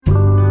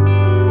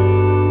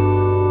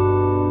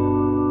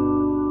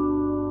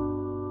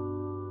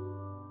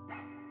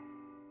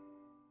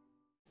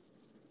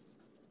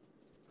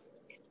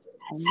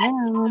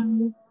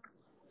Hello.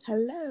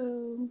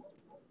 Hello.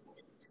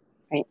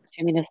 Right. Do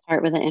you want me to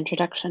start with an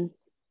introduction?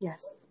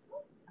 Yes.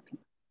 Okay.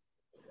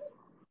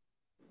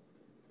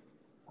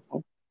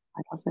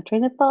 I lost my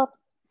train of thought.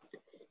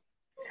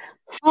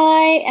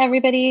 Hi,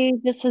 everybody.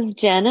 This is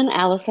Jen and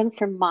Allison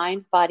from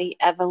Mind Body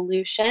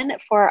Evolution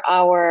for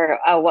our,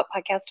 what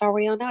podcast are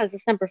we on now? Is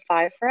this number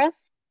 5 for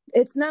us?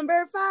 It's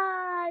number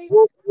 5.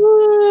 Whoop,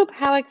 whoop.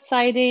 How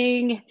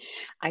exciting.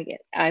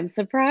 I'm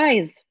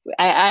surprised.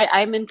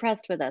 I'm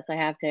impressed with us, I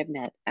have to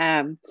admit.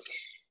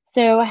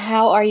 So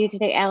how are you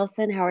today,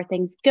 Allison? How are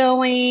things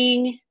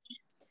going?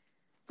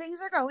 Things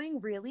are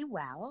going really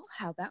well.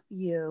 How about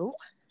you?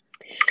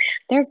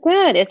 They're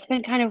good. It's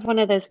been kind of one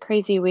of those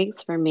crazy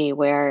weeks for me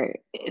where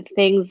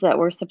things that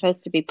were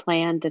supposed to be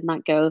planned did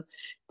not go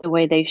the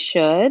way they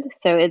should.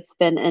 So it's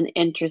been an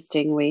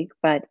interesting week,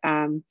 but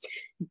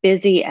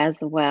busy as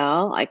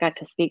well. I got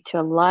to speak to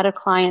a lot of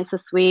clients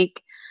this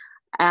week,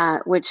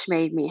 which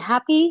made me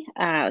happy.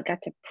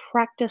 Got to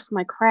practice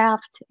my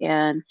craft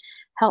and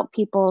help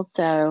people.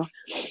 So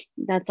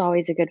that's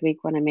always a good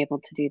week when I'm able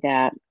to do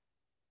that.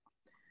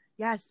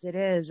 Yes, it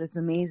is. It's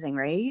amazing,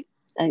 right?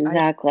 I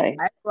Exactly.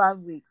 I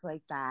love weeks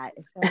like that.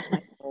 It fills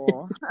my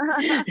soul.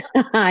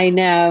 I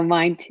know,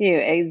 mine too.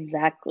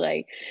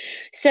 Exactly.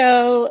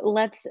 So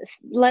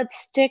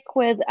let's stick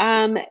with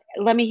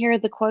let me hear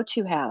the quote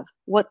you have.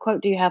 What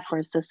quote do you have for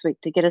us this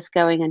week to get us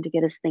going and to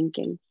get us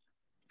thinking?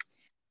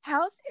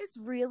 Health is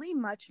really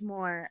much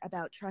more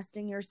about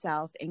trusting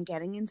yourself and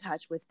getting in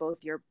touch with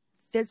both your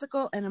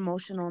physical and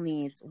emotional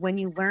needs. When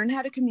you learn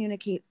how to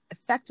communicate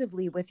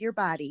effectively with your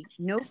body,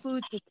 no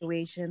food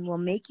situation will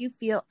make you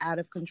feel out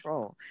of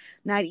control,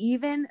 not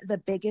even the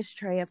biggest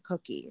tray of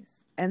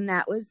cookies. And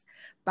that was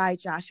by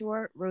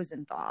Joshua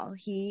Rosenthal.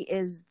 He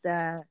is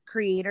the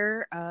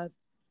creator of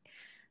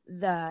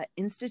the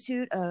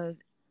Institute of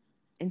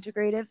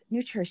Integrative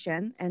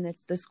Nutrition, and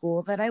it's the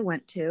school that I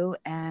went to.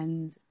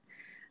 And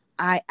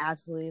I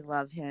absolutely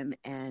love him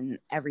and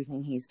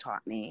everything he's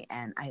taught me.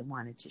 And I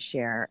wanted to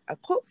share a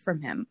quote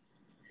from him.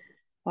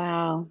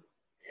 Wow.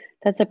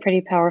 That's a pretty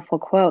powerful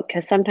quote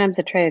because sometimes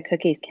a tray of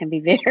cookies can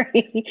be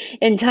very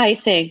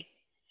enticing.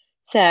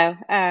 So,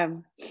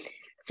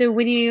 so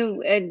when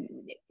you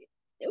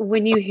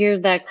hear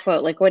that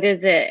quote, like what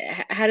is it?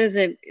 How does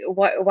it?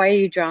 Why are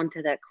you drawn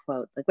to that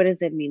quote? Like, what does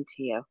it mean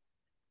to you?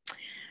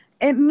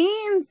 It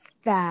means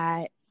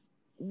that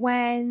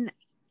when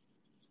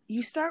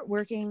you start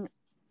working,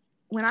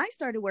 when I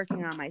started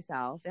working on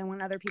myself and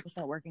when other people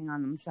start working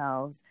on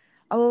themselves,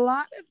 a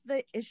lot of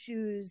the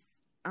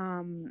issues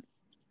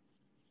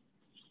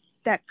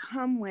that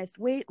come with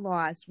weight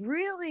loss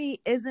really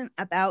isn't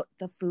about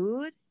the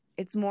food.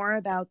 It's more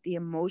about the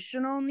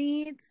emotional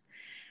needs.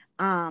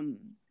 Um,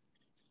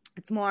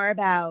 it's more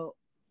about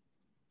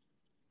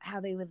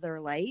how they live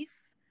their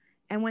life.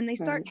 And when they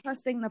start Right.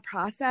 trusting the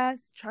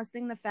process,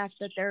 trusting the fact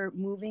that they're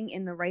moving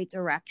in the right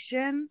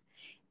direction,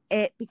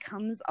 it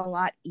becomes a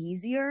lot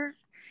easier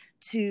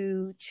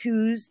to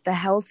choose the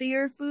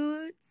healthier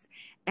foods.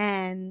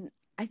 And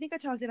I think I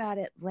talked about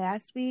it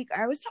last week.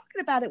 I was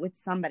talking about it with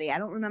somebody. I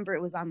don't remember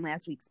it was on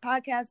last week's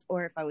podcast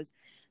or if I was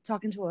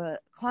talking to a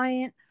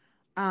client.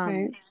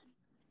 Right. Um,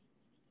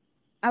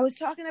 I was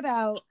talking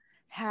about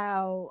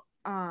how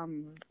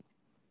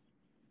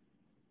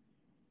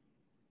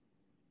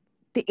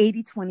the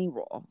 80-20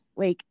 rule,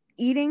 like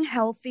eating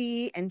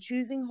healthy and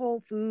choosing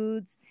whole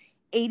foods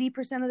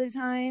 80% of the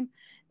time.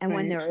 And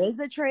when Right. there is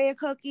a tray of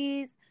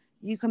cookies,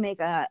 you can make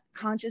a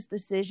conscious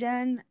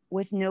decision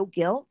with no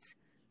guilt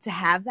to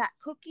have that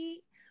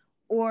cookie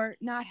or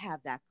not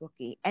have that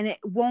cookie. And it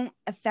won't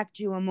affect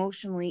you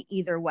emotionally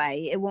either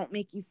way. It won't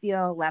make you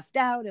feel left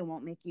out. It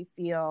won't make you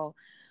feel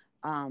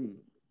um,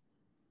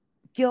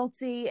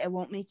 guilty. It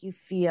won't make you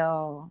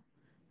feel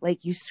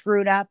like you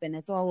screwed up and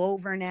it's all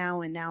over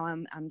now. And now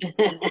I'm just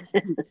going to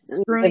keep The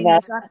screwing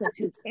best. this up because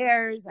who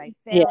cares? I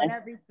fail at Yes.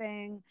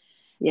 everything.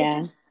 It Yeah.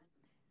 just,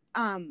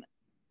 um,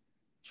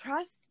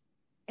 trust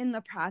in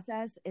the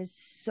process is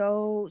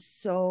so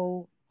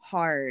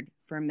hard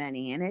for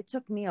many. And it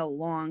took me a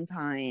long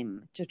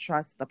time to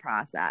trust the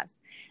process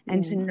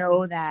and to Yeah.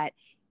 know that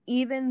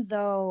even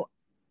though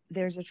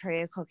there's a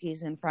tray of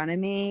cookies in front of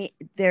me,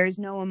 there's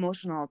no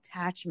emotional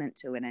attachment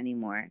to it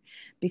anymore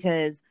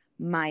because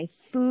my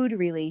food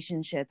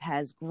relationship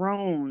has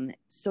grown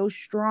so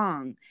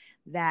strong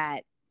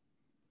that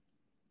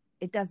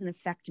it doesn't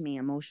affect me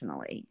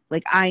emotionally.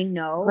 Like I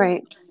know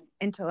Right.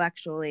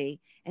 intellectually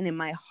and in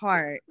my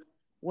heart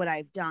what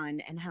I've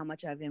done and how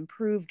much I've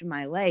improved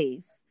my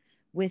life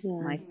with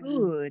Yeah. my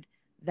food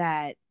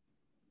that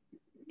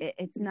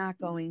it's not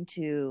going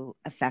to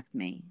affect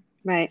me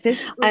Right.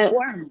 physically I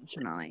or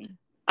emotionally.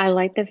 I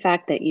like the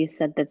fact that you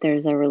said that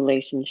there's a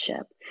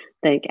relationship,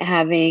 like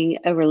having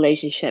a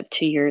relationship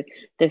to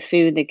the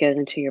food that goes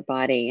into your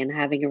body and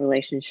having a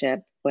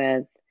relationship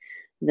with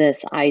this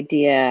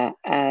idea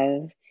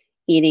of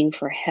eating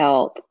for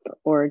health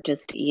or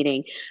just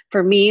eating.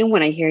 For me,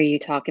 when I hear you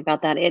talk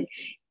about that,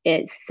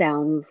 it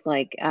sounds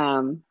like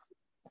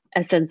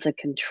a sense of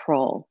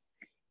control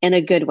in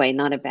a good way,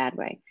 not a bad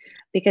way,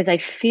 because I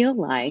feel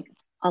like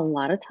a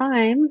lot of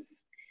times,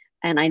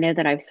 and I know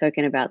that I've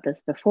spoken about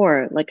this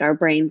before, like our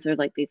brains are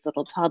like these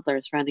little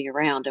toddlers running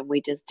around and we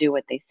just do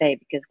what they say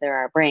because they're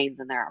our brains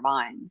and they're our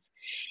minds.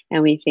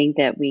 And we think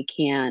that we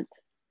can't,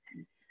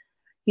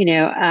 you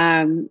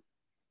know,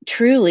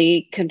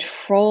 truly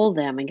control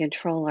them and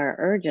control our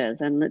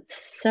urges. And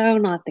it's so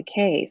not the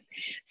case.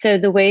 So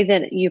the way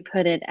that you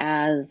put it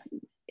as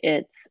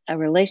it's a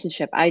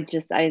relationship,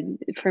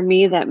 for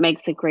me, that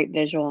makes a great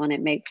visual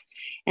and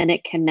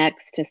it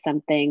connects to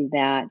something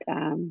that,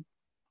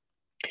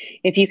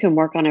 if you can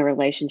work on a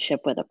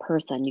relationship with a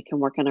person, you can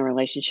work on a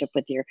relationship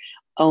with your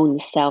own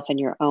self and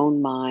your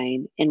own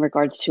mind in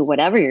regards to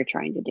whatever you're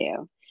trying to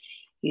do,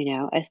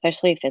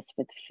 especially if it's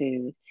with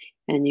food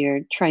and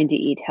you're trying to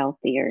eat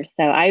healthier.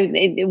 So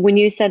when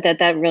you said that,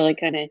 that really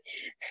kind of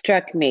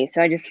struck me.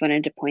 So I just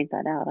wanted to point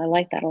that out. I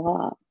like that a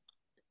lot.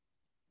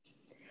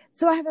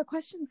 So I have a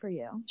question for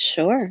you.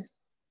 Sure.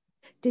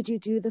 Did you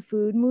do the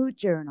food mood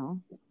journal?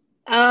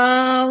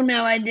 Oh,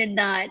 no, I did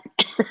not.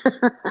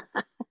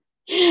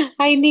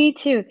 I need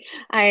to.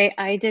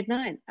 I did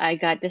not. I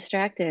got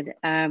distracted.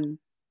 I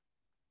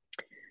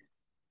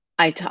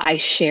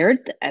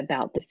shared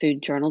about the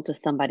food journal to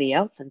somebody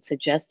else and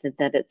suggested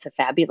that it's a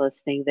fabulous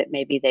thing that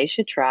maybe they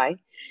should try.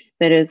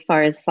 But as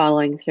far as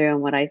following through on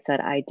what I said,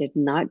 I did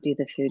not do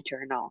the food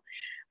journal.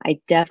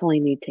 I definitely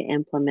need to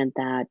implement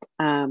that,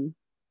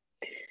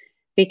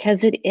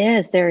 because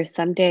there are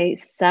some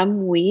days,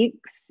 some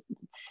weeks,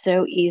 it's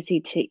so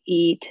easy to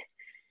eat,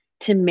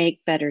 to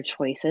make better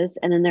choices.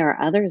 And then there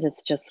are others,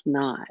 it's just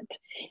not.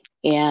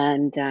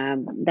 And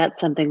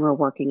that's something we're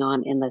working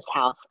on in this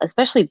house,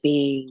 especially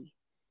being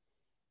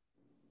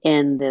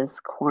in this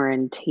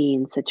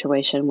quarantine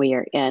situation we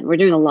are in. We're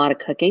doing a lot of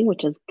cooking,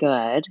 which is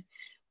good.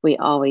 We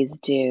always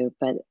do.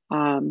 But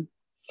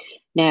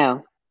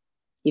no,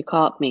 you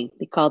called me.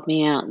 You called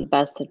me out. You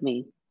busted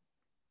me.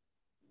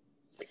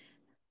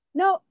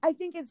 No, I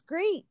think it's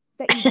great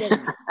that you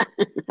didn't.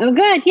 Oh,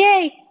 good.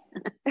 Yay.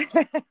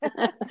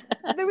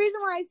 The reason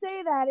why I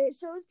say that, it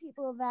shows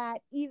people that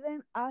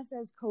even us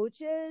as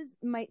coaches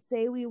might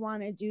say we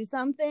want to do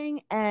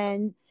something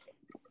and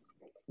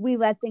we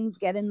let things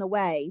get in the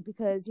way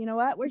because you know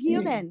what? We're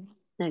human.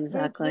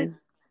 Exactly.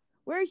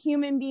 We're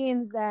human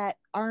beings that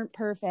aren't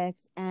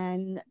perfect,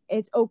 and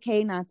it's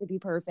okay not to be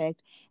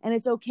perfect. And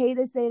it's okay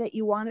to say that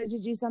you wanted to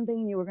do something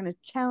and you were going to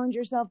challenge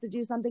yourself to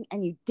do something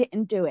and you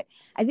didn't do it.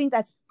 I think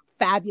that's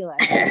fabulous.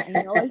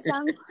 I know I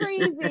sound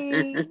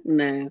crazy.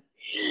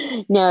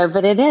 No,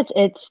 but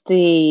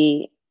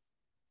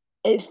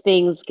if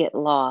things get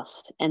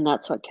lost, and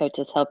that's what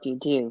coaches help you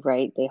do,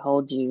 right? They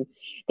hold your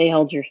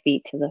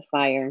feet to the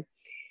fire.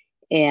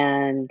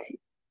 And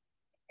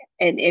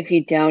if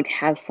you don't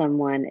have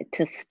someone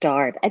to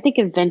start, I think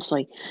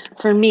eventually,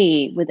 for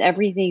me, with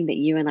everything that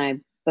you and I,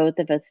 both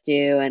of us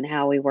do and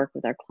how we work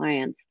with our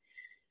clients,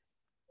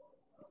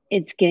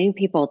 it's getting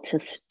people to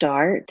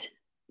start,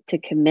 to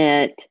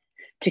commit,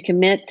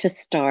 to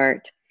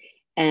start,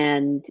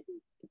 and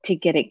to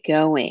get it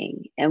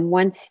going. And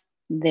once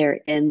they're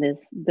in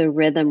the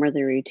rhythm or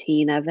the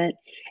routine of it,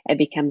 it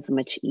becomes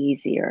much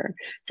easier.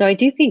 So I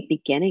do think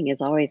beginning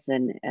is always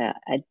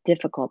a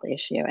difficult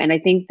issue. And I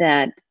think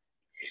that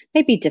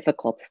maybe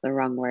difficult's the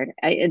wrong word.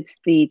 It's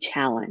the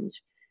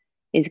challenge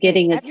is Hey,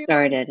 getting it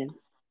started.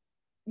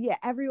 yeah,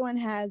 everyone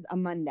has a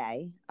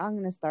Monday. I'm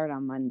going to start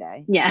on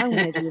Monday. Yeah. I'm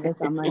going to do this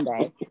on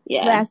Monday.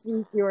 Yeah. Last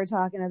week you were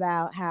talking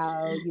about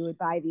how you would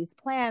buy these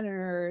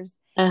planners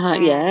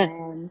Yeah.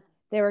 and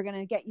they were going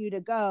to get you to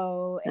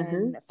go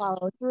and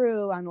follow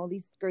through on all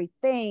these great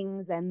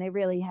things, and they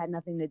really had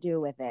nothing to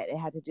do with it. It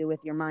had to do with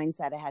your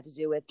mindset. It had to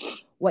do with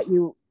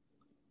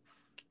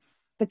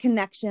the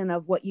connection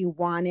of what you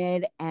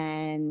wanted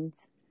and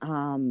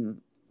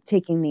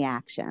taking the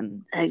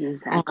action.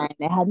 Exactly. And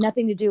it had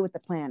nothing to do with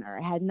the planner.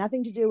 It had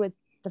nothing to do with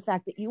the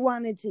fact that you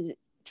wanted to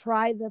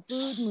try the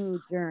food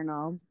mood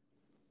journal.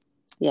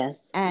 Yes.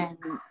 And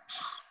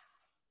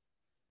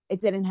it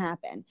didn't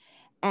happen.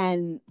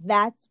 And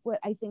that's what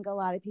I think a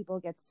lot of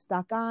people get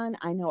stuck on.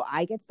 I know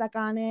I get stuck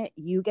on it.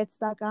 You get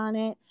stuck on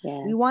it.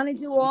 Yeah. We want to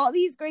do all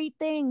these great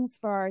things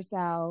for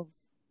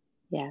ourselves.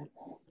 Yeah.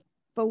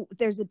 But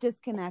there's a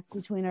disconnect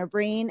between our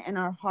brain and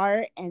our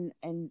heart and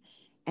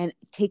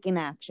taking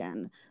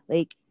action.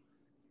 Like,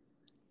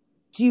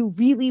 do you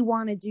really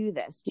want to do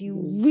this? Do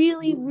you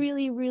really,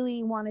 really,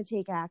 really want to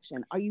take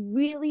action? Are you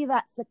really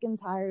that sick and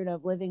tired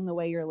of living the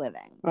way you're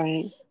living?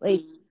 Right.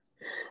 Like,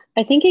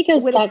 I think it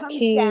goes what back it comes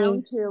to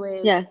down to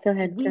is, yeah, go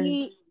ahead.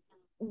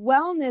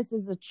 Wellness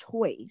is a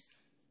choice.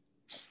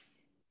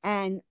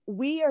 And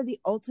we are the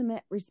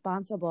ultimate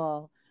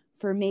responsible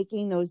for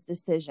making those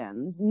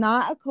decisions.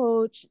 Not a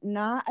coach,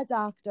 not a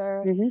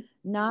doctor,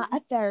 not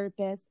a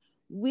therapist.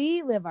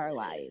 We live our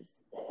lives.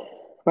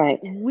 Right.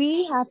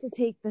 We have to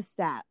take the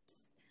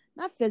steps,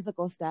 not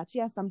physical steps.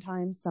 Yes,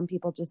 sometimes some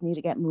people just need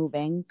to get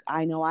moving.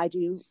 I know I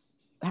do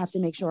have to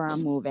make sure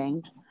I'm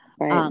moving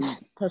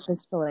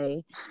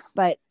purposefully.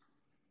 But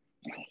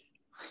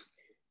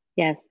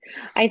yes,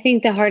 I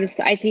think it's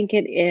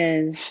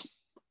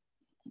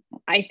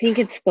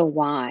the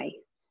why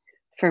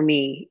for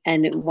me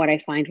and what I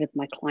find with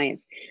my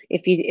clients.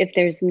 If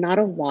there's not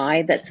a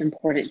why that's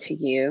important to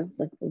you,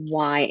 like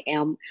why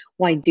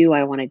do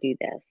I want to do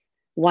this?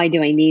 Why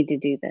do I need to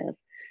do this?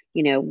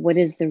 What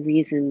is the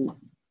reason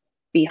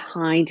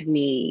behind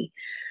me,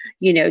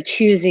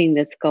 choosing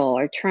this goal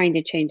or trying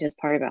to change this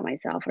part about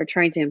myself or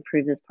trying to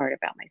improve this part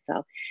about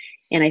myself.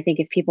 And I think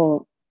if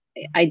people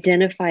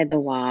identify the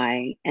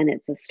why and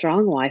it's a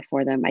strong why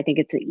for them, I think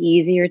it's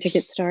easier to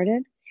get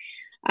started.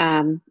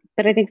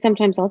 But I think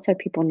sometimes also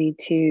people need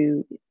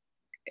to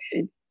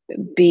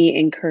be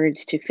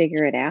encouraged to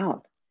figure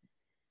out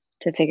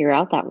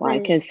that why,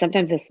 Right. because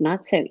sometimes it's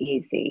not so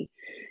easy.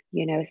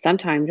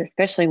 Sometimes,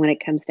 especially when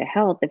it comes to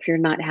health, if you're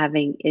not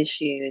having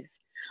issues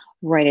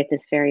right at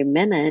this very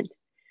minute,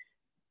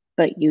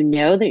 but you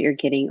know that you're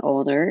getting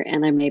older,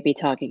 and I may be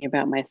talking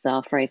about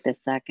myself right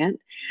this second,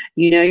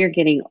 you're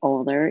getting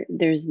older,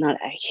 there's not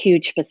a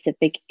huge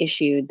specific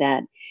issue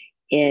that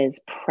is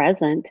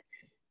present,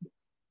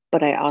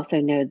 but I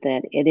also know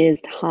that it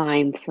is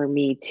time for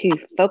me to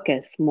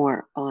focus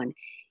more on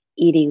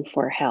eating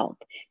for health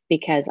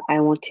because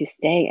I want to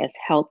stay as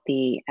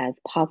healthy as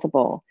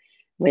possible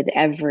with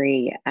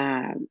every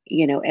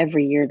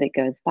year that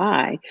goes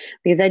by,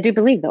 because I do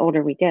believe the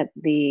older we get,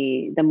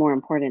 the more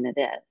important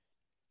it is.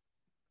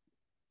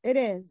 It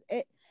is.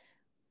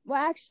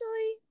 Well,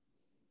 actually,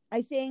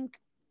 I think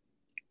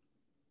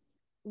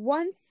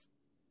once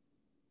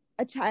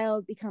a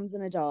child becomes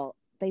an adult,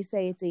 they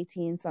say it's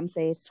 18, some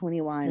say it's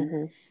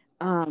 21.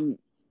 Mm-hmm.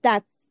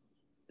 That's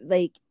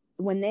like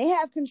when they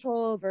have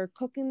control over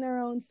cooking their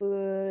own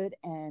food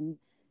and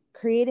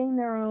creating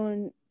their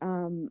own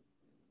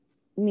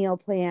meal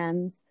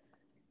plans,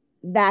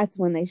 that's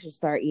when they should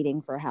start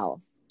eating for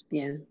health.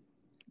 Yeah.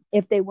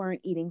 If they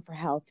weren't eating for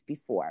health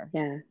before.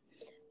 Yeah.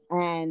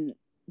 And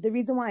the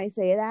reason why I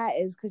say that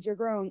is because you're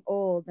growing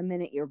old the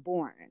minute you're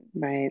born.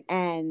 Right.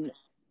 And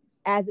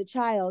as a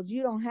child,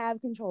 you don't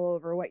have control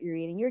over what you're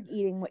eating. You're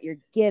eating what you're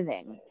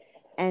giving.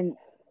 And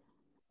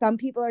some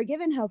people are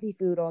given healthy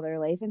food all their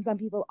life and some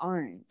people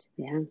aren't.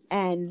 Yeah.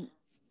 And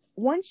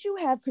once you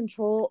have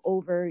control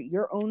over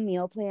your own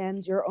meal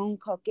plans, your own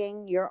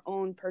cooking, your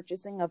own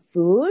purchasing of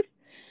food,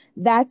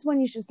 that's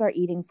when you should start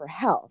eating for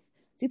health.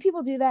 Do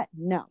people do that?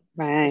 No.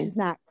 Right. It's just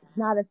not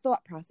a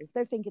thought process.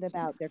 They're thinking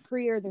about their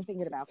career, they're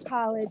thinking about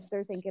college,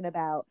 they're thinking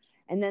about,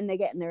 and then they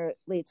get in their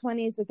late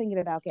 20s, they're thinking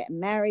about getting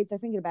married, they're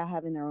thinking about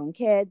having their own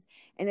kids.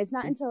 And it's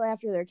not until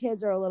after their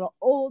kids are a little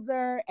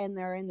older and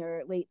they're in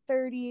their late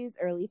 30s,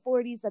 early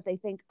 40s that they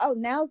think, oh,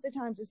 now's the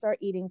time to start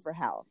eating for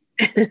health.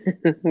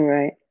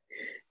 Right.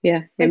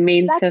 Yeah. It Like,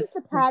 means that's so. just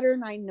a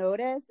pattern I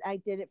noticed. I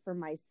did it for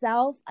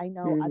myself. I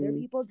know other Mm-hmm.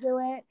 people do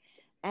it.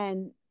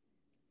 And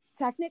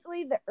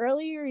technically, the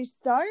earlier you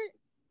start,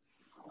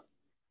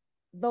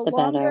 the The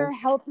better. longer,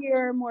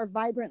 healthier, more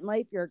vibrant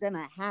life you're going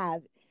to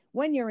have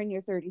when you're in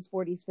your 30s,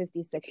 40s,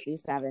 50s,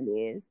 60s,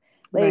 70s.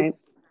 Like, Right.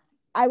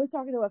 I was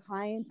talking to a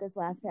client this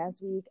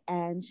past week,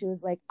 and she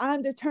was like,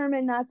 I'm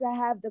determined not to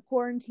have the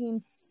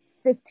quarantine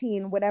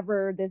 15,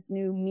 whatever this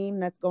new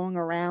meme that's going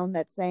around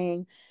that's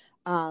saying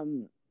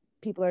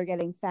people are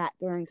getting fat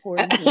during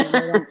quarantine and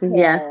they don't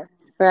Yeah. care.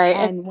 Right.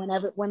 And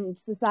when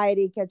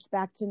society gets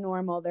back to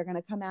normal, they're going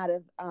to come out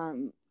of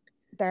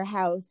their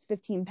house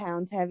 15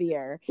 pounds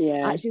heavier.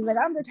 Yeah. She's like,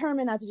 I'm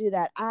determined not to do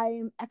that.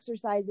 I'm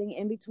exercising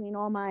in between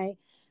all my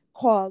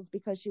calls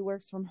because she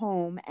works from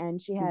home and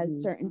she has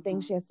Mm-hmm. certain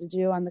things she has to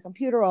do on the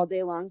computer all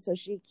day long. So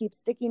she keeps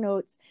sticky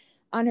notes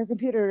on her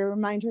computer to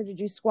remind her to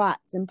do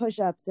squats and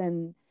push-ups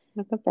and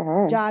Good for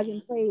her. jog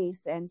in place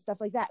and stuff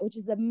like that, which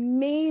is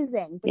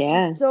amazing. But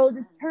Yeah. she's so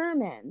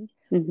determined.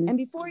 Mm-hmm. And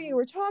before you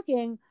were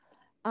talking,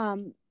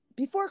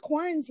 before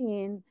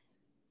quarantine,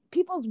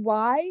 people's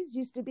whys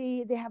used to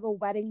be they have a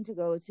wedding to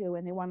go to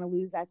and they want to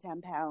lose that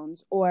 10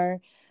 pounds,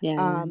 or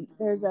Yeah.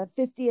 there's a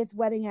 50th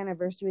wedding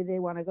anniversary they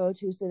want to go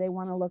to, so they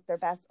want to look their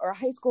best, or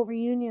high school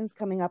reunions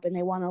coming up and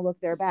they want to look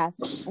their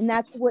best, and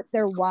that's what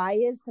their why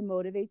is, to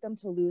motivate them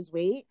to lose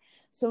weight.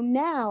 So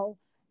now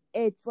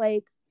it's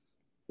like,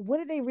 what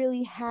do they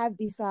really have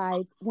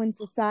besides when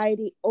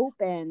society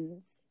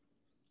opens?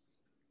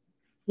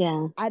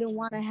 Yeah. I don't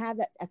want to have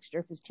that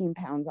extra 15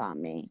 pounds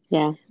on me.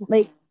 Yeah.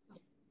 Like,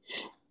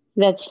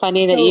 That's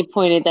funny that so you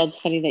pointed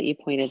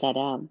that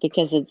out,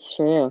 because it's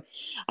true.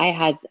 I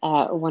had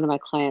one of my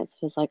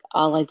clients was like,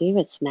 all I do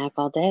is snack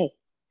all day.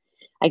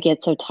 I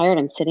get so tired.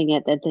 I'm sitting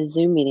at the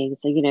Zoom meetings,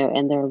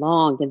 and they're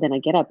long, and then I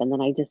get up and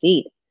then I just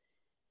eat.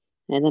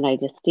 And then I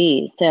just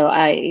eat. So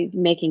I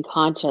making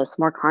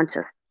more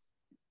conscious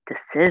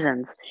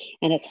decisions.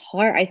 And it's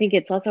hard. I think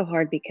it's also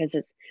hard because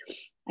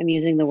I'm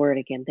using the word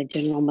again, the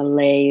general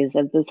malaise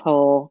of this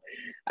whole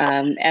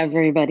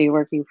everybody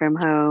working from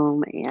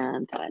home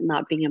and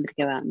not being able to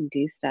go out and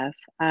do stuff.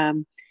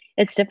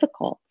 It's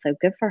difficult. So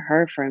good for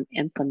her for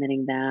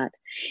implementing that.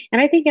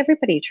 And I think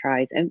everybody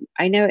tries. And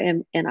I know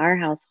in our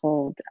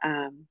household,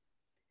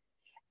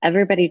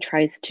 everybody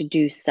tries to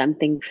do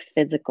something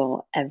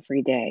physical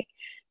every day,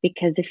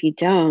 because if you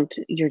don't,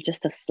 you're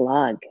just a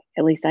slug.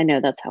 At least I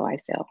know that's how I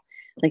feel.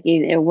 Like,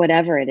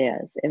 whatever it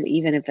is,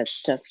 even if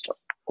it's just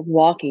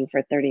walking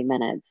for 30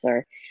 minutes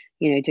or,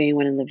 doing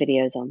one of the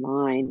videos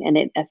online. And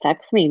it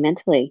affects me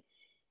mentally.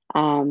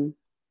 Um,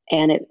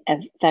 and it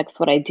affects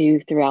what I do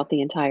throughout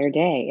the entire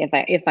day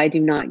if I do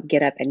not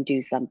get up and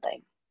do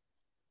something.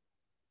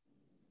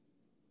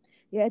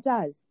 Yeah, it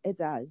does. It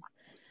does.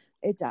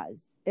 It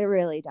does. It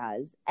really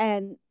does.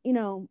 And,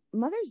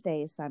 Mother's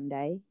Day is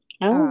Sunday.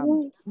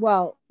 Oh,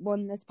 Well,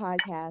 when this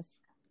podcast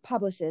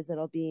publishes,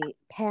 it'll be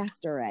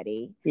past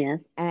already. yes.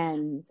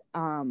 And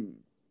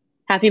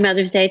Happy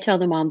Mother's Day to all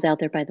the moms out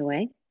there, by the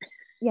way,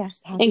 yes,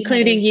 happy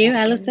including Mother's you, Day.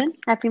 Allison.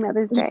 Happy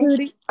Mother's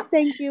Day.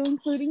 Thank you,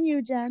 including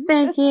you, Jen.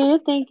 Thank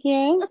you. Thank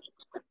you.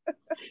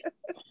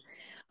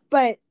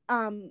 But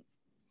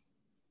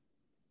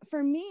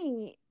for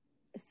me,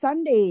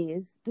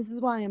 Sundays, this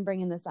is why I'm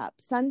bringing this up.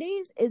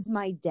 Sundays is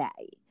my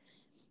day.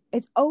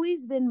 It's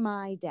always been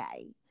my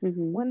day.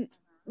 Mm-hmm. When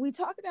we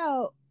talk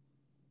about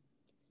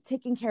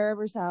taking care of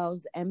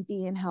ourselves and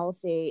being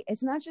healthy,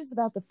 it's not just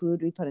about the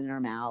food we put in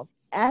our mouth.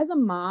 As a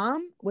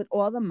mom, with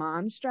all the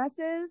mom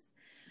stresses,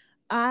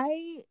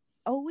 I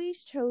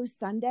always chose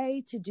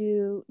Sunday to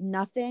do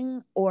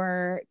nothing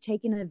or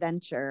take an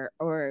adventure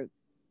or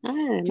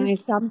do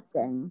Nice.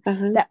 something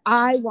that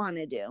I want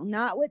to do,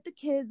 not what the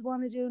kids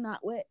want to do, not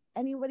what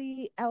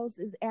anybody else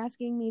is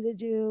asking me to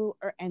do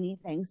or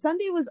anything.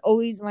 Sunday was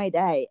always my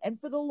day. And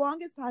for the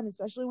longest time,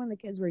 especially when the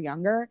kids were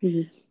younger,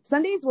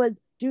 Sundays was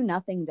do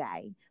nothing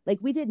day. Like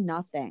we did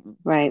nothing.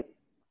 Right.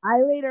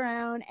 I laid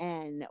around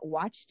and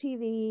watched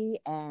TV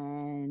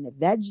and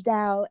vegged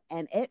out,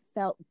 and it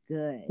felt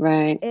good.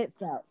 Right. It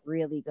felt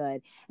really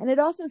good. And it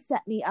also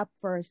set me up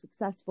for a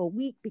successful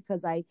week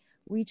because I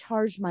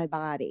recharged my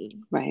body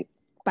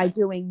by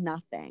doing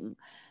nothing.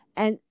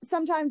 And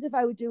sometimes if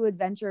I would do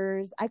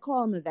adventures, I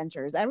call them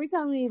adventures. Every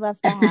time we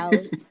left the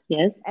house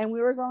yes, and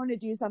we were going to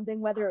do something,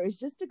 whether it was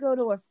just to go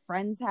to a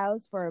friend's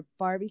house for a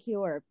barbecue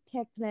or a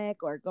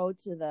picnic or go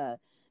to the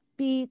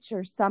beach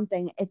or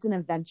something, it's an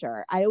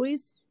adventure. I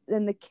always,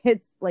 and the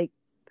kids like,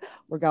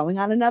 we're going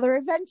on another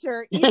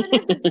adventure, even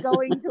if it's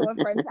going to a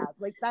friend's house.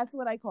 Like that's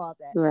what I called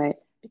it. Right.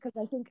 Because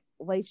I think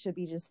life should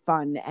be just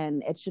fun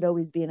and it should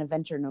always be an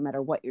adventure no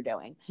matter what you're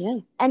doing. Yeah.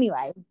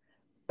 Anyway,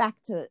 back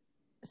to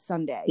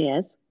Sunday.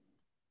 Yes.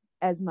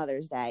 As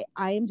Mother's Day,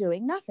 I am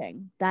doing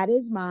nothing. That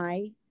is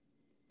my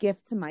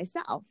gift to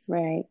myself.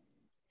 Right.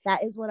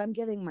 That is what I'm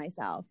giving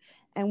myself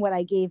and what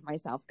I gave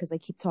myself, because I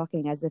keep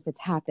talking as if it's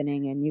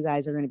happening and you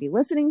guys are going to be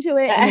listening to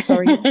it and it's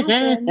already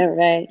happened.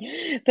 Right.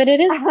 But it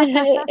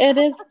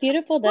is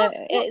beautiful that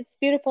it's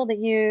beautiful that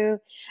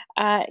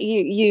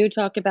you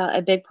talk about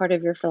a big part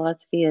of your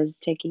philosophy is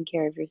taking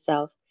care of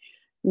yourself,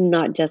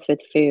 not just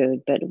with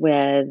food, but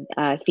with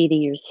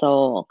feeding your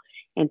soul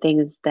and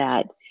things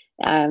that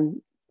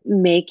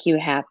make you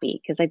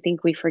happy. Because I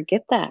think we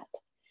forget that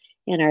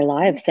in our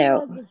lives.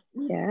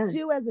 We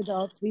do as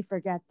adults, we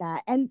forget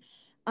that. And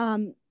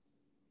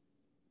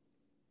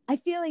I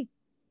feel like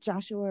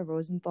Joshua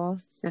Rosenthal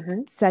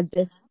said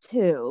this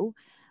too.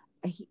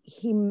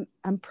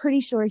 I'm pretty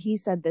sure he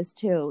said this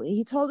too.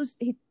 He told us,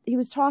 he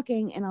was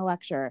talking in a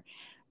lecture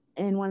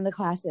in one of the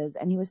classes,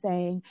 and he was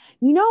saying,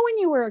 when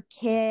you were a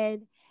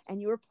kid and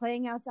you were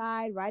playing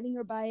outside, riding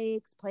your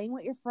bikes, playing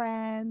with your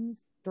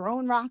friends,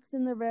 throwing rocks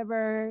in the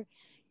river,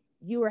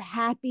 you were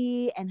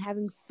happy and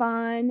having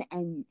fun,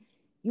 and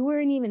you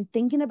weren't even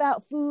thinking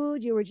about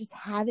food. You were just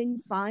having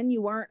fun.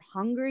 You weren't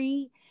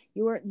hungry.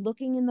 You weren't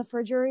looking in the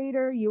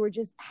refrigerator. You were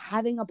just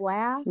having a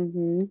blast.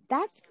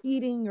 That's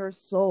feeding your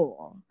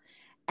soul.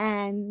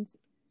 And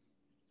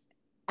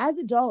as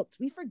adults,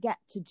 we forget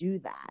to do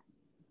that.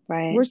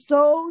 Right. We're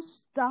so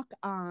stuck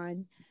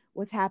on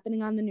what's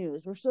happening on the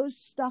news. We're so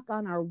stuck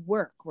on our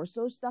work. We're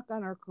so stuck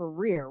on our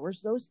career. We're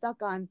so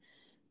stuck on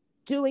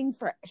doing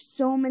for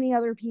so many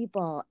other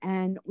people,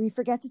 and we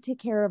forget to take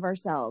care of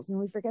ourselves, and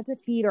we forget to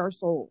feed our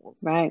souls.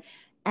 Right.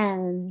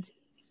 And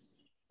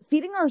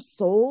feeding our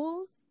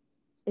souls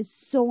is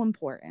so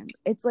important.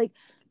 It's like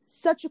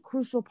such a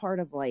crucial part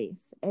of life.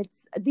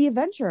 It's the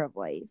adventure of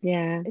life.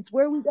 Yeah. It's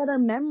where we get our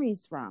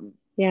memories from.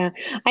 Yeah.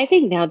 I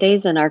think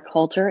nowadays in our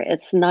culture,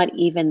 it's not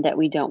even that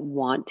we don't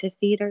want to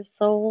feed our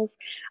souls.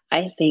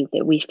 I think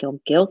that we feel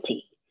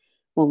guilty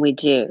when we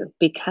do,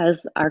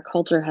 because our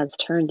culture has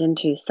turned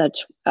into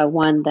such a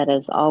one that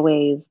is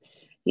always,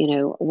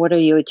 what are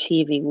you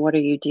achieving? What are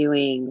you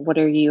doing? What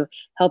are you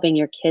helping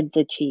your kids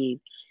achieve?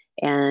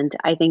 And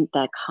I think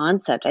that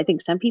concept, I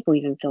think some people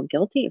even feel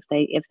guilty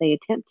if they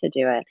attempt to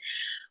do it.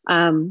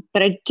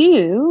 But I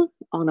do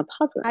on a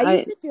positive. I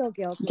used to feel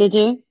guilty. Did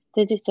you?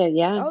 Did you say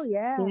yeah? Oh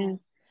yeah.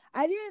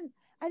 I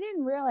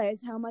didn't realize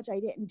how much I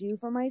didn't do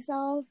for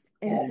myself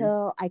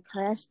until I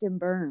crashed and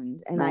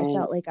burned, and I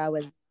felt like I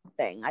was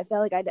nothing. I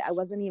felt like I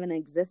wasn't even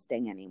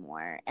existing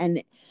anymore,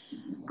 and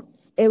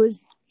it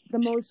was the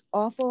most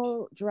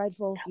awful,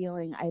 dreadful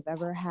feeling I've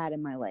ever had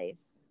in my life.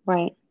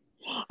 Right.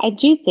 I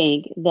do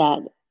think that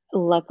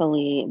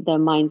luckily the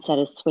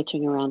mindset is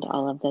switching around to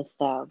all of this,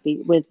 though,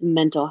 with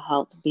mental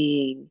health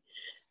being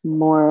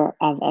more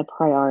of a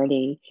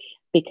priority.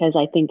 because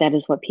I think that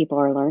is what people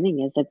are learning,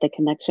 is that the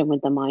connection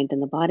with the mind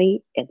and the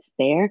body, it's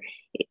there.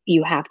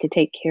 You have to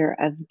take care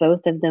of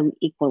both of them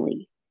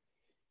equally.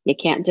 You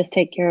can't just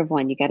take care of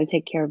one. You got to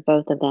take care of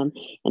both of them.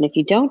 And if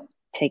you don't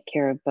take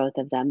care of both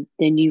of them,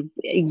 then you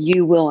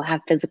will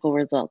have physical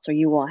results, or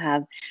you will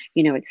have,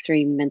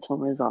 extreme mental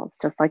results.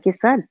 Just like you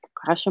said,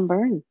 crash and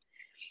burn.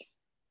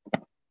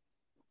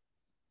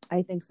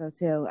 I think so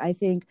too. I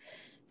think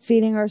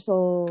feeding our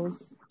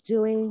souls,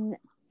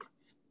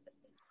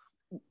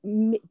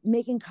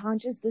 making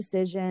conscious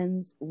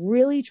decisions,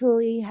 really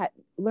truly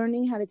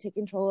learning how to take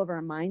control of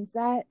our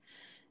mindset,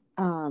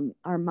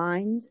 our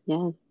mind,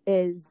 Yeah.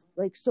 is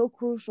like so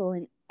crucial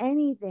in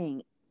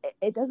anything.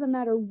 It doesn't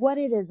matter what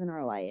it is in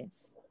our life,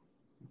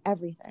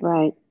 everything.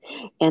 Right.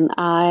 And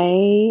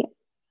I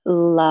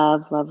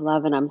love, love,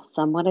 love, and I'm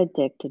somewhat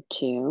addicted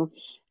to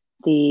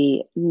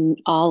the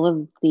all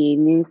of the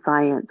new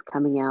science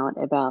coming out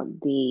about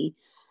the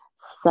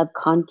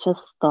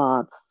subconscious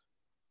thoughts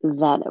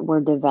that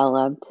were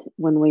developed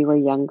when we were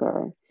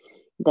younger,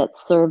 that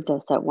served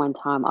us at one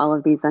time. All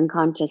of these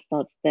unconscious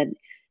thoughts that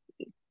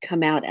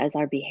come out as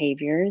our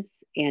behaviors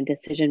and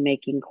decision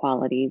making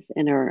qualities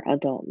in our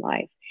adult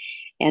life.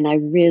 And I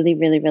really,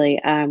 really, really,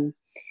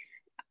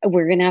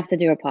 we're going to have to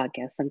do a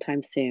podcast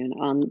sometime soon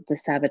on the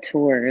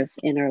saboteurs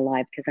in our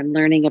life, because I'm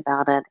learning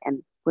about it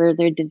and where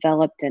they're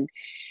developed, and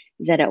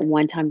that at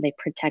one time they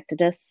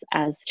protected us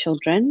as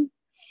children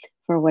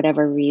for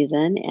whatever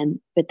reason, and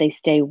but they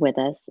stay with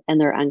us and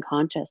they're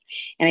unconscious.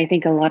 And I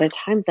think a lot of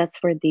times that's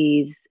where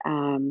these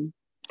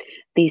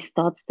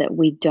thoughts that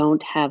we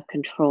don't have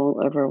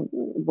control over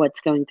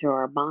what's going through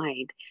our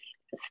mind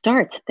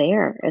starts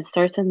there. It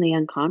starts in the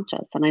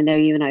unconscious. And I know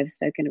you and I have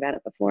spoken about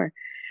it before.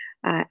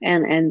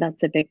 And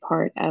that's a big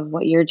part of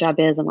what your job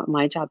is and what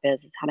my job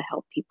is how to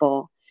help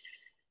people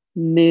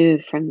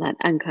move from that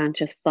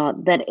unconscious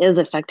thought that is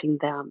affecting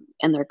them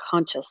and their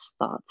conscious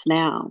thoughts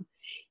now,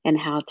 and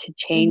how to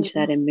change Mm-hmm.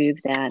 that and move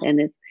that. And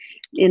it's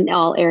in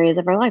all areas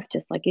of our life,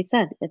 just like you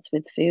said. It's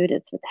with food,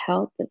 it's with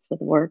health, it's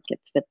with work,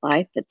 it's with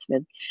life, it's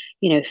with,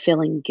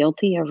 feeling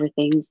guilty over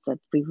things that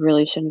we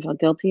really shouldn't feel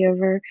guilty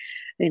over.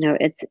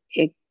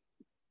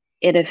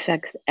 It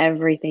affects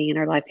everything in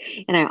our life.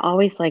 And I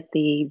always like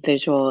the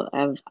visual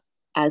of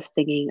us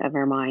thinking of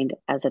our mind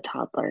as a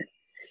toddler,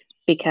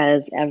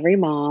 because every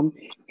mom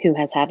who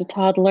has had a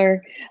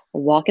toddler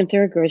walking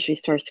through a grocery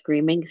store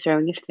screaming,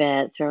 throwing a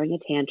fit, throwing a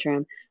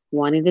tantrum,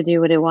 wanting to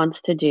do what it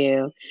wants to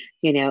do,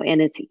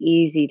 and it's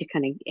easy to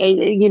kind of,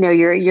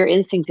 your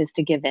instinct is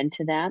to give in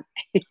to that,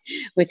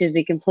 which is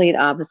the complete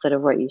opposite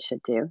of what you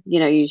should do.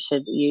 You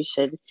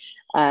should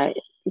uh,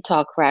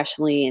 talk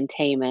rationally and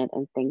tame it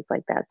and things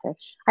like that. So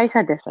I just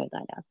had to throw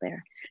that out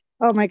there.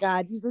 Oh my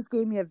God, you just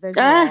gave me a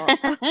visual.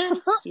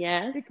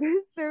 Yes.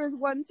 Because there was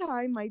one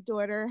time my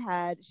daughter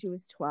she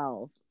was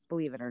 12,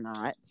 believe it or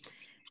not.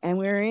 And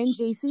we were in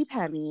J.C.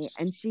 Penney,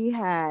 and she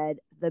had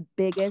the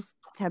biggest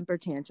temper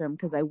tantrum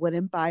because I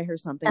wouldn't buy her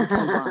something she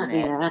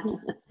wanted. Yeah.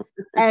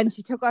 And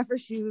she took off her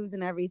shoes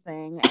and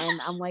everything.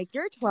 And I'm like,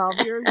 you're 12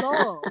 years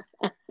old.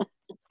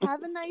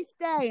 Have a nice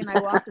day. And I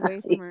walked away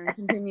from her and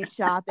continued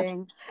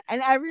shopping.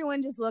 And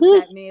everyone just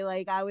looked at me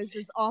like I was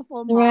this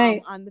awful mom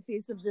Right. on the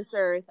face of this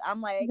earth. I'm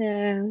like,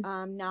 No.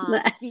 I'm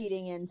not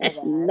feeding into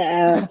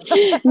No,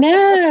 this.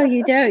 no,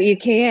 you don't. You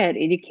can't.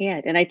 You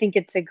can't. And I think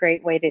it's a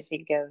great way to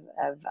think of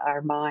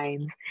our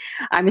minds.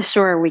 I'm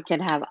sure we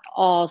can have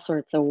all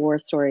sorts of war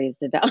stories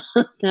about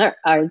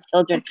our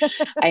children.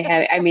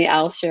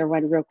 I'll share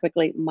one real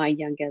quickly. My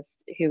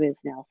youngest, who is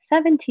now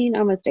 17,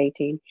 almost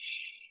 18,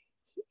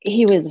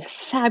 he was a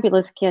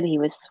fabulous kid. He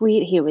was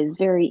sweet. He was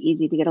very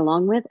easy to get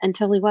along with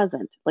until he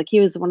wasn't. Like, he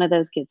was one of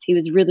those kids. He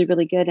was really,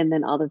 really good. And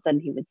then all of a sudden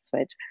he would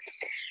switch.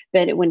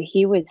 But when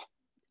he was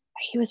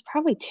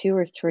probably 2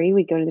 or 3.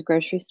 We'd go to the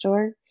grocery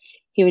store.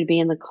 He would be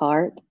in the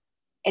cart,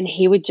 and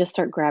he would just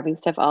start grabbing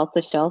stuff off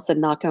the shelves and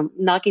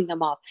knocking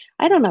them off.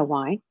 I don't know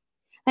why.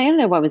 I don't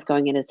know what was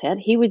going in his head.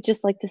 He would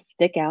just like to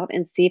stick out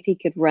and see if he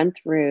could run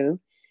through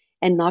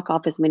and knock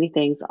off as many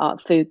things,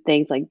 food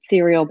things like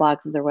cereal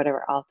boxes or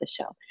whatever, off the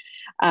shelf.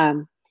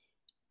 Um,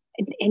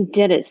 and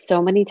did it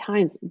so many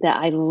times that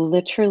I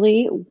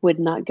literally would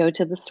not go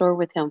to the store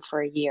with him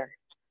for a year.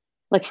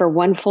 Like, for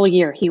one full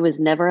year, he was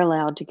never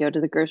allowed to go to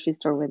the grocery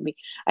store with me.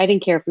 I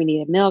didn't care if we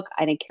needed milk.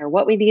 I didn't care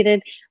what we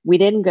needed. We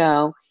didn't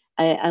go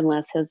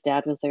unless his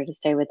dad was there to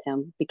stay with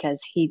him, because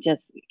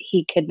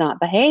he could not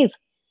behave.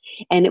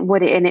 And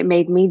it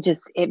made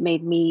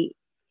me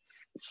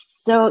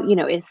so,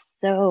 it's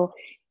so,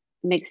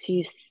 makes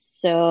you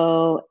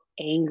so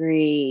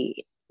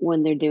angry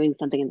when they're doing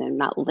something and they're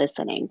not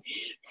listening.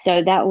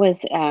 So that was,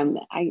 I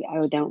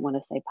don't want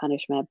to say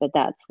punishment, but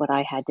that's what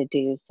I had to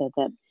do so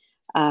that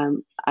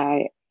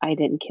I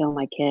didn't kill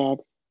my kid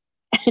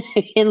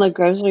in the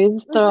grocery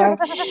store.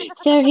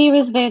 So he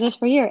was banished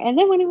for a year. And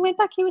then when he went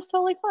back, he was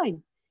totally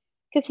fine,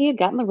 because he had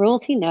gotten the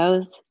rules. He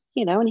knows,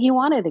 and he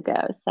wanted to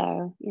go.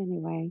 So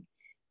anyway,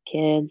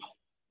 kids,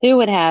 who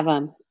would have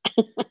them?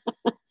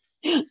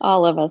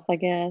 All of us, I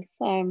guess.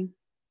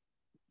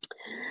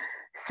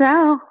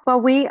 So,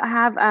 well, we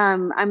have,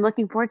 I'm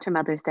looking forward to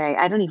Mother's Day.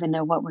 I don't even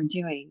know what we're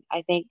doing.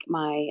 I think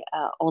my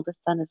oldest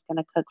son is going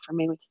to cook for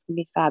me, which is going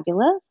to be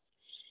fabulous.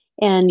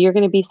 And you're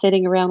going to be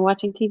sitting around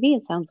watching TV,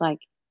 it sounds like,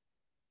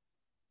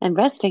 and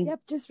resting.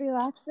 Yep, just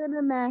relaxing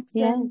and Yeah,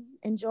 maxing,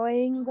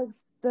 enjoying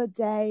the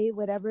day,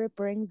 whatever it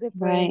right.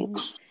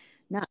 brings.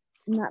 Not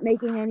not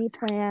making any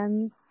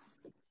plans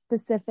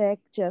specific,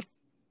 just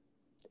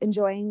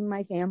enjoying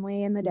my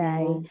family and the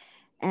day. Yeah,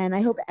 And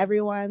I hope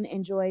everyone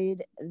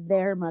enjoyed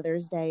their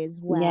Mother's Day as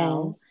yes.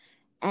 well.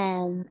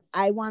 And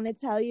I want to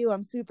tell you,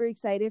 I'm super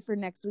excited for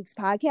next week's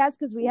podcast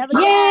because we have a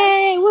guest.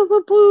 Yay! Woo,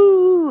 woo,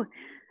 woo.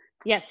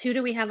 Yes, who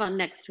do we have on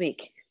next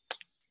week?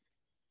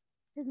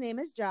 His name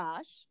is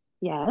Josh.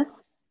 Yes.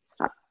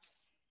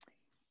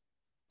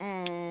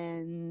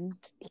 And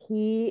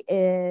he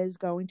is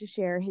going to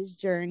share his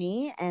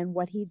journey and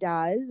what he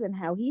does and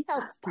how he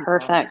helps people.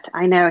 Perfect.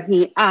 I know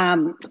he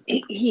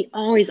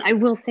always, I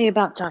will say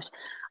about Josh,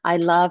 I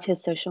love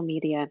his social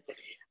media.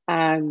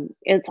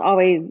 It's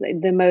always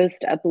the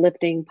most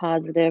uplifting,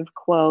 positive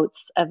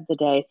quotes of the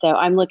day. So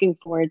I'm looking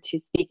forward to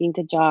speaking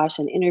to Josh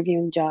and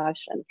interviewing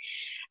Josh and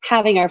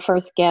having our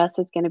first guest.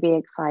 It's going to be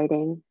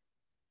exciting.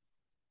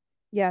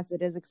 Yes,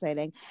 it is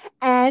exciting.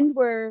 And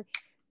we're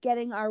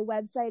getting our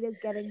website is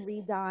getting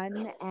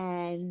redone,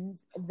 and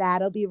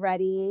that'll be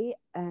ready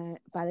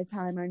by the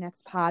time our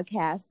next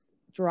podcast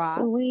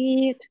drops.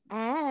 Sweet.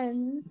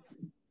 And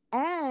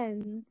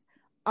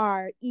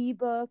our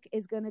ebook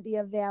is going to be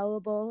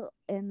available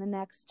within the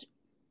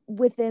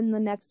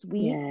next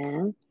week.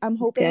 Yeah. I'm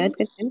hoping.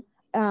 Good.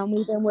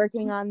 We've been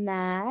working on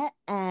that,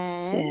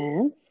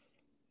 and Yes.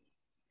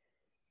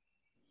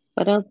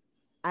 What else?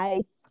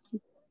 I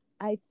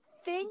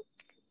think.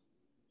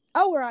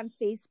 Oh, we're on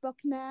Facebook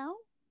now.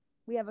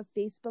 We have a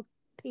Facebook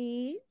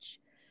page,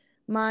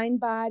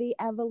 Mind Body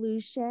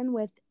Evolution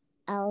with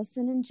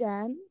Allison and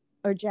Jen,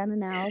 or Jen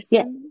and Allison.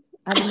 Yeah.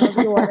 I don't know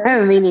the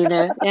order. Me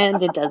neither,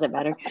 and it doesn't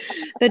matter.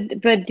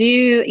 But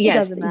you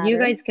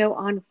guys go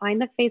on,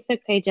 find the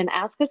Facebook page and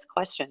ask us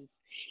questions.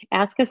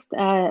 Ask us,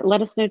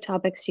 let us know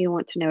topics you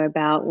want to know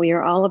about. We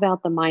are all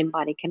about the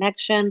mind-body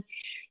connection.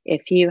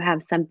 If you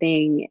have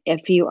something,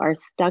 if you are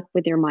stuck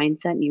with your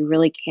mindset and you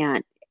really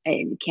can't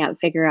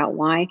figure out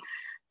why,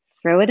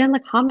 throw it in the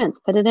comments,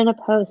 put it in a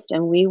post,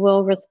 and we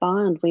will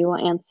respond. We will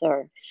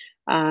answer.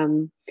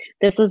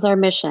 This is our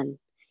mission.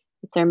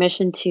 It's our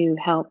mission to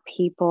help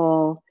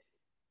people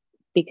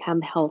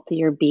become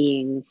healthier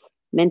beings,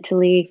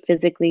 mentally,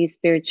 physically,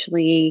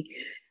 spiritually,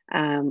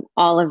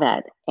 all of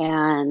it.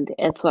 And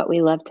it's what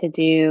we love to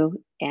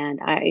do. And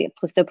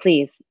so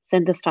please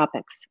send us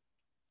topics.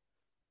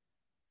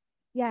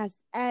 Yes,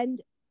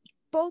 and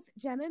both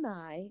Jen and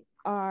I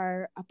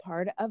are a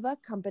part of a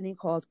company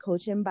called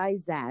Coaching by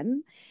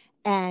Zen.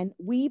 And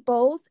we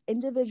both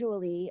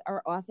individually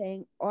are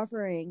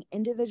offering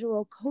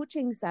individual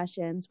coaching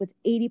sessions with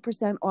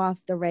 80% off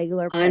the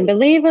regular price.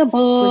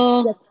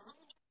 Unbelievable.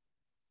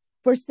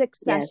 For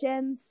six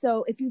sessions.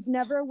 So if you've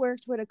never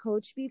worked with a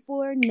coach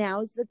before,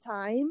 now's the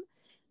time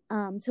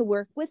to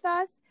work with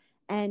us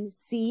and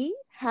see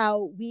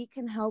how we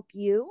can help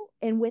you.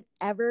 And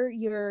whatever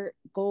your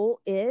goal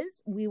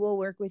is, we will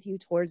work with you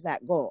towards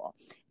that goal.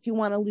 If you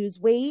want to lose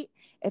weight,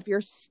 if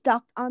you're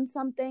stuck on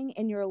something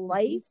in your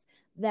life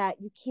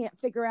that you can't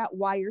figure out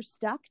why you're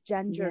stuck,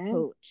 Jen's your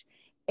coach.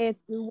 If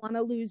you want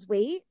to lose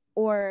weight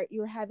or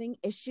you're having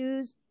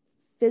issues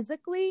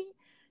physically,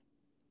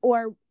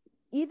 or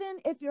even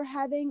if you're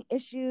having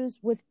issues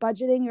with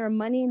budgeting your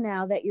money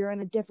now that you're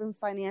in a different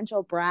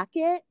financial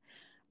bracket,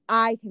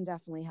 I can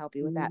definitely help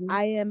you with that.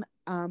 I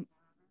am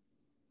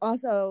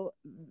also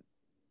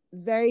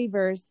very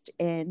versed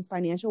in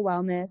financial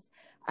wellness.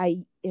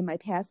 In my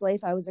past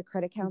life, I was a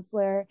credit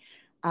counselor.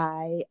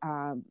 I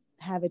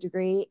have a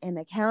degree in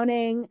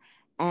accounting,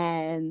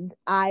 and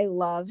I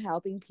love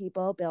helping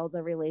people build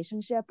a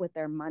relationship with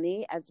their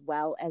money as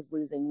well as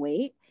losing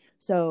weight.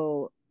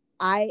 So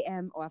I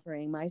am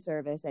offering my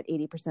service at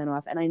 80%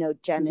 off, and I know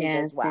Jen is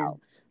as well.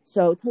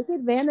 So take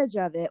advantage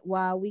of it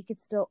while we could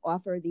still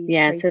offer these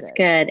prices. It's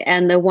good.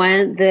 And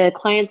the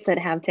clients that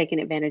have taken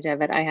advantage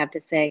of it, I have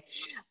to say,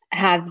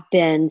 have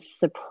been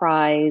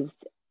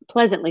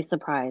pleasantly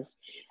surprised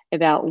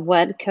about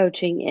what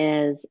coaching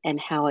is and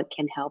how it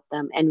can help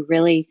them. And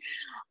really,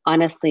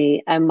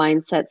 honestly, a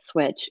mindset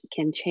switch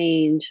can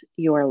change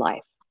your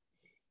life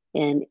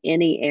in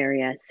any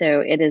area.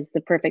 So it is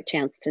the perfect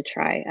chance to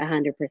try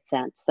 100%.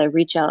 So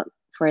reach out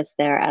for us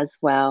there as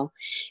well.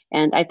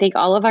 And I think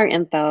all of our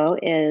info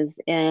is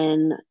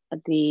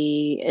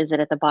is it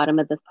at the bottom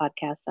of this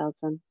podcast, Allison?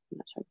 I'm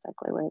not sure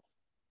exactly where it is.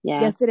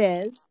 Yeah. Yes, it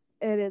is.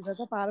 It is at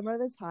the bottom of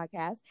this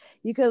podcast.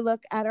 You could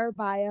look at our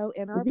bio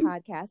in our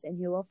podcast and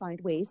you will find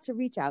ways to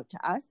reach out to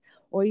us,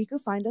 or you can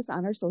find us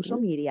on our social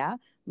media,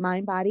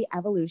 Mind Body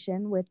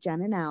Evolution with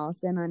Jen and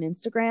Allison on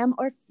Instagram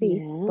or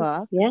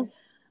Facebook. Yeah.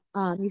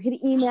 You can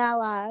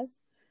email us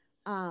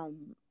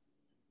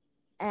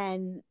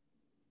and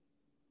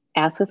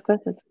ask us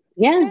questions.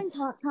 Yeah.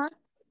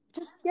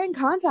 Just get in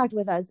contact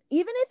with us,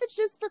 even if it's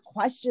just for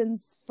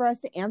questions for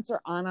us to answer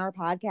on our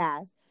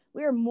podcast.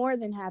 we are more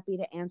than happy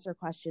to answer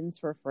questions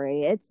for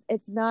free. It's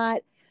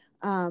not,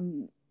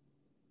 um,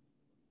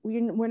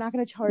 we're not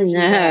going to charge you to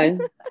No, ask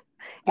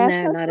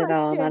no, us not at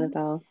all, not at questions.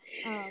 all.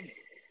 Um,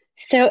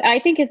 So I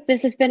think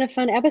this has been a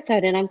fun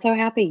episode, and I'm so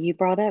happy you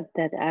brought up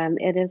that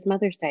it is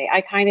Mother's Day.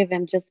 I kind of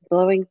am just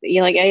blowing,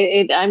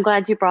 I'm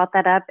glad you brought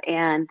that up,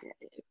 and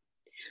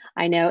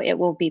I know it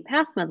will be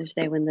past Mother's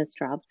Day when this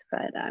drops,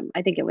 but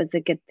I think it was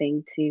a good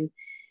thing to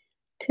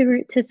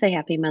say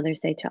Happy Mother's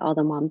Day to all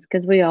the moms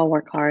because we all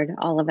work hard,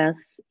 all of us,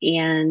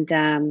 and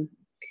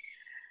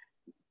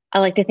I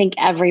like to thank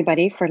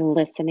everybody for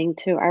listening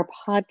to our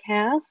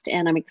podcast,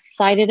 and I'm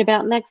excited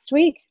about next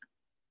week.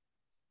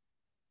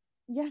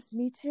 yes,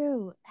 me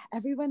too.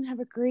 Everyone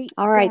have a great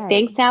All right, day.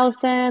 thanks,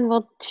 Allison.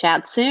 We'll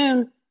chat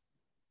soon.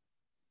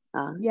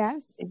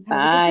 Yes, have a good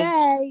Bye.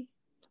 day.